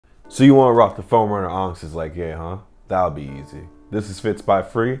So you want to rock the Foam Runner Onyxes like yeah, huh? That'll be easy. This is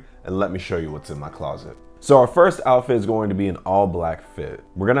FitsByFree, and let me show you what's in my closet. So our first outfit is going to be an all black fit.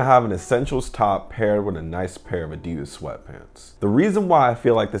 We're gonna have an essentials top paired with a nice pair of Adidas sweatpants. The reason why I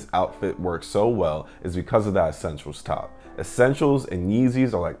feel like this outfit works so well is because of that essentials top. Essentials and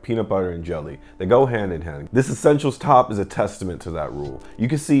Yeezys are like peanut butter and jelly. They go hand in hand. This essentials top is a testament to that rule. You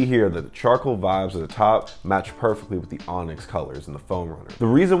can see here that the charcoal vibes of the top match perfectly with the Onyx colors in the Foam Runner. The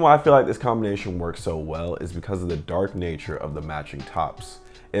reason why I feel like this combination works so well is because of the dark nature of the matching tops.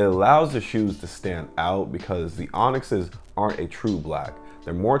 It allows the shoes to stand out because the Onyxes aren't a true black.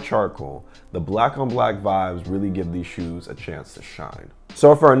 They're more charcoal. The black on black vibes really give these shoes a chance to shine.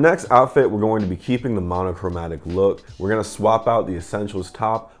 So for our next outfit, we're going to be keeping the monochromatic look. We're gonna swap out the essentials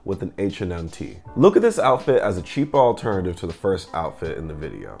top with an H&M tee. Look at this outfit as a cheaper alternative to the first outfit in the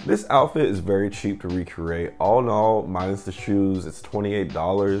video. This outfit is very cheap to recreate. All in all, minus the shoes, it's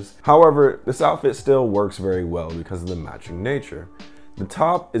 $28. However, this outfit still works very well because of the matching nature. The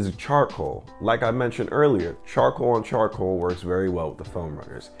top is charcoal. Like I mentioned earlier, charcoal on charcoal works very well with the Foam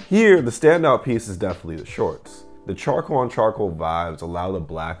Runners. Here, the standout piece is definitely the shorts. The charcoal on charcoal vibes allow the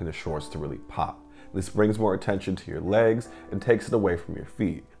black in the shorts to really pop. This brings more attention to your legs and takes it away from your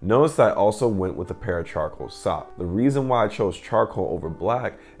feet. Notice that I also went with a pair of charcoal socks. The reason why I chose charcoal over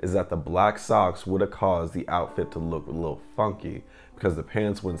black is that the black socks would have caused the outfit to look a little funky because the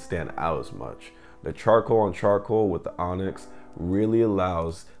pants wouldn't stand out as much. The charcoal on charcoal with the Onyx really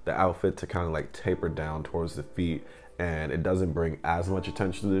allows the outfit to kind of like taper down towards the feet, and it doesn't bring as much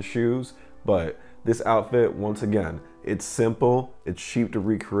attention to the shoes. But this outfit, once again, it's simple, it's cheap to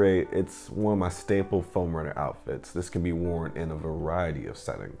recreate, it's one of my staple Foam Runner outfits. This can be worn in a variety of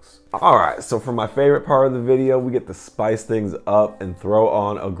settings. Alright, so for my favorite part of the video, we get to spice things up and throw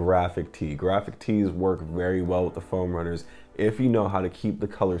on a graphic tee. Graphic tees work very well with the Foam Runners if you know how to keep the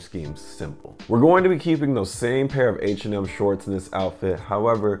color schemes simple. We're going to be keeping those same pair of H&M shorts in this outfit.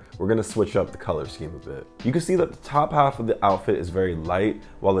 However, we're going to switch up the color scheme a bit. You can see that the top half of the outfit is very light,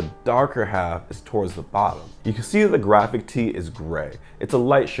 while the darker half is towards the bottom. You can see that the graphic tee is gray. It's a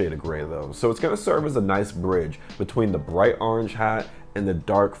light shade of gray though, so it's going to serve as a nice bridge between the bright orange hat and the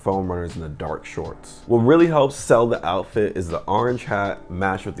dark Foam Runners and the dark shorts. What really helps sell the outfit is the orange hat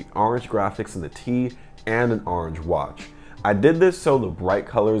matched with the orange graphics in the tee and an orange watch. I did this so the bright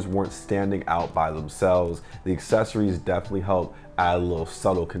colors weren't standing out by themselves. The accessories definitely help add a little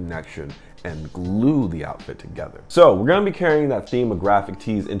subtle connection and glue the outfit together. So we're gonna be carrying that theme of graphic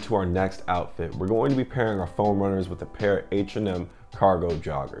tees into our next outfit. We're going to be pairing our Foam Runners with a pair of H&M cargo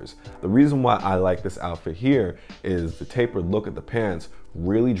joggers. The reason why I like this outfit here is the tapered look at the pants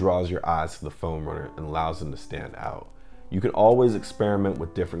really draws your eyes to the Foam Runner and allows them to stand out. You can always experiment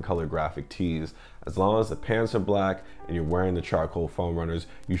with different color graphic tees. As long as the pants are black and you're wearing the charcoal Foam Runners,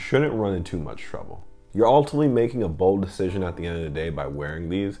 you shouldn't run into much trouble. You're ultimately making a bold decision at the end of the day by wearing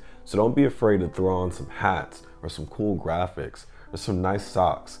these, so don't be afraid to throw on some hats or some cool graphics or some nice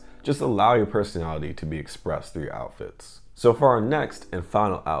socks. Just allow your personality to be expressed through your outfits. So for our next and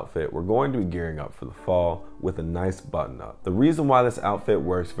final outfit, we're going to be gearing up for the fall with a nice button up. The reason why this outfit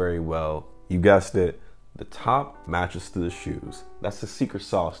works very well, you guessed it, the top matches to the shoes. That's the secret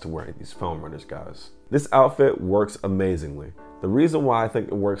sauce to wearing these Foam Runners, guys. This outfit works amazingly. The reason why I think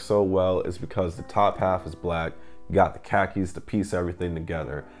it works so well is because the top half is black, you got the khakis to piece everything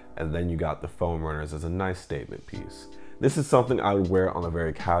together, and then you got the Foam Runners as a nice statement piece. This is something I would wear on a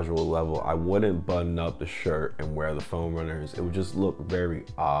very casual level. I wouldn't button up the shirt and wear the Foam Runners. It would just look very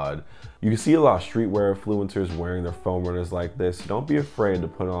odd. You can see a lot of streetwear influencers wearing their Foam Runners like this. Don't be afraid to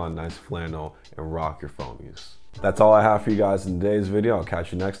put on a nice flannel and rock your foamies. That's all I have for you guys in today's video. I'll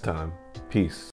catch you next time. Peace.